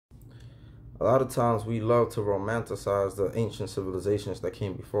A lot of times we love to romanticize the ancient civilizations that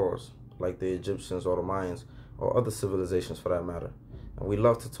came before us, like the Egyptians or the Mayans or other civilizations for that matter. And we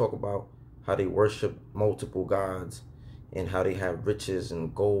love to talk about how they worship multiple gods and how they had riches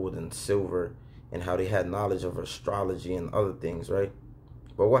and gold and silver and how they had knowledge of astrology and other things, right?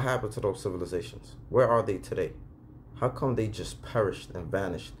 But what happened to those civilizations? Where are they today? How come they just perished and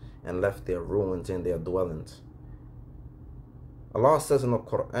vanished and left their ruins in their dwellings? Allah says in the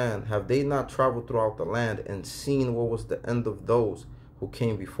Qur'an, have they not traveled throughout the land and seen what was the end of those who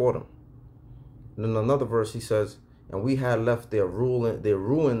came before them? And in another verse he says, and we had left their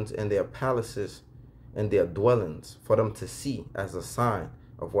ruins and their palaces and their dwellings for them to see as a sign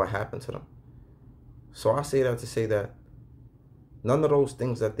of what happened to them. So I say that to say that none of those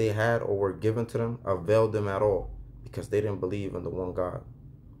things that they had or were given to them availed them at all because they didn't believe in the one God.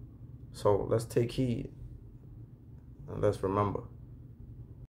 So let's take heed and let's remember